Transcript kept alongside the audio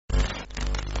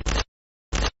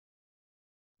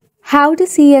How to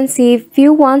see and save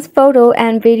view one's photo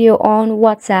and video on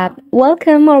WhatsApp.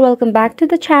 Welcome back to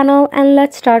the channel, and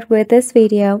let's start with this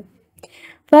video.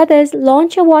 For this,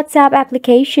 launch your WhatsApp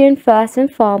application first and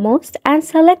foremost and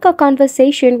select a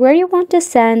conversation where you want to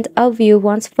send or view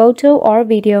one's photo or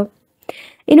video.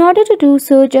 In order to do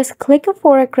so, just click a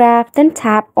photograph, then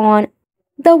tap on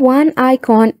the one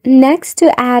icon next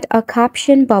to add a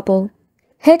caption bubble.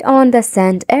 Hit on the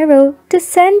send arrow to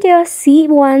send your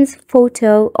C1's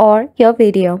photo or your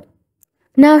video.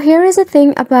 Now here is the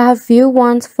thing about view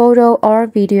one's photo or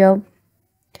video.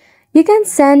 You can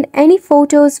send any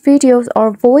photos, videos or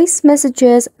voice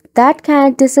messages that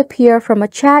can disappear from a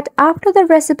chat after the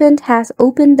recipient has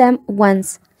opened them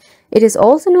once. It is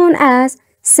also known as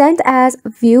sent as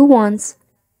view once.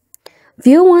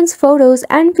 View one's photos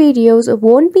and videos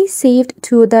won't be saved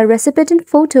to the recipient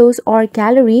photos or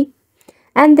gallery,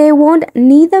 and they won't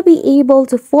neither be able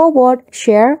to forward,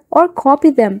 share or copy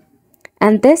them.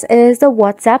 And this is the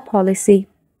WhatsApp policy.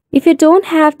 If you don't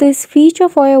have this feature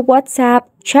for your WhatsApp,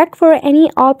 check for any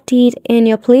update in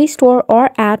your Play Store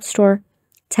or App Store.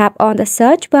 Tap on the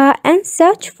search bar and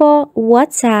search for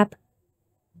WhatsApp.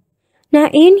 Now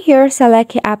in here,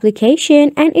 select your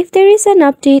application, and if there is an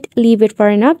update, leave it for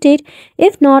an update.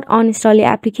 If not, uninstall your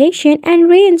application and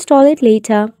reinstall it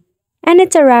later. And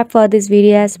it's a wrap for this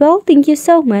video as well. Thank you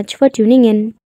so much for tuning in.